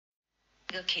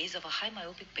The case of a high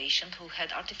myopic patient who had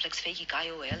Artiflex phakic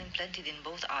IOL implanted in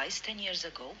both eyes 10 years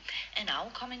ago and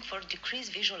now coming for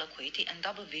decreased visual acuity and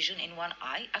double vision in one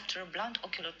eye after a blunt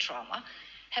ocular trauma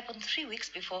happened 3 weeks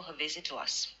before her visit to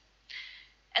us.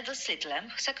 At the slit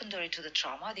lamp, secondary to the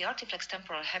trauma, the Artiflex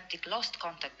temporal haptic lost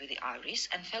contact with the iris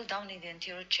and fell down in the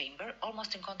anterior chamber,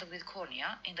 almost in contact with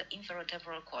cornea in the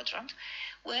inferotemporal quadrant,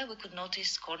 where we could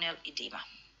notice corneal edema.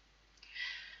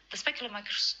 The specular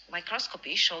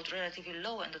microscopy showed relatively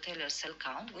low endothelial cell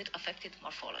count with affected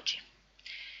morphology.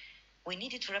 We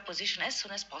needed to reposition as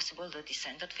soon as possible the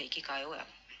decentrated phakic IOL.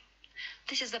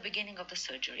 This is the beginning of the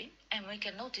surgery, and we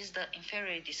can notice the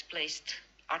inferiorly displaced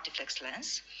Artiflex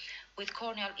lens with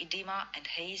corneal edema and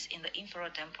haze in the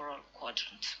inferotemporal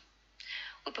quadrant.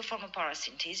 We perform a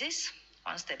paracentesis,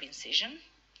 one-step incision,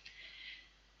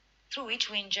 through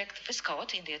which we inject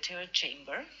viscoat in the anterior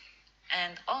chamber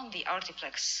and on the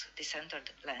Artiflex decentered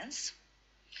lens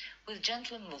with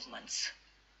gentle movements,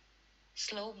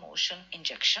 slow motion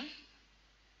injection,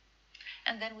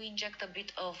 and then we inject a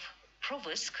bit of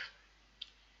Provisc,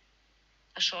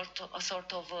 a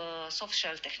sort of soft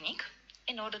shell technique,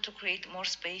 in order to create more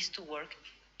space to work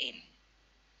in.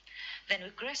 Then we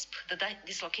grasp the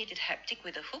dislocated haptic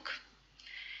with a hook,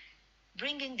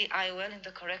 bringing the IOL in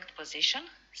the correct position,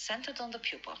 centered on the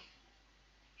pupil.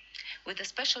 With a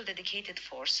special dedicated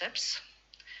forceps,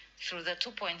 through the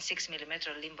 2.6 mm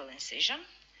limbal incision,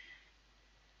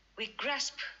 we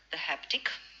grasp the haptic,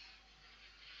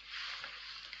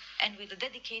 and with a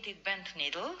dedicated bent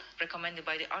needle, recommended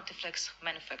by the Artiflex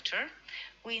manufacturer,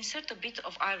 we insert a bit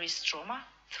of iris stroma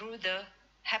through the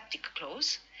haptic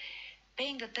close,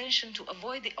 paying attention to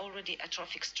avoid the already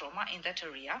atrophic stroma in that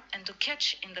area and to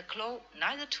catch in the claw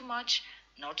neither too much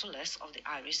nor too less of the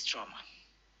iris stroma.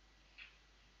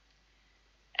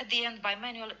 At the end, by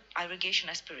manual irrigation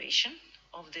aspiration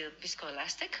of the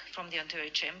viscoelastic from the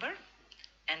anterior chamber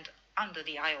and under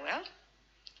the IOL,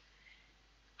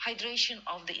 hydration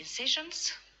of the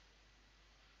incisions,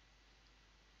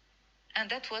 and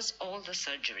that was all the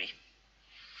surgery.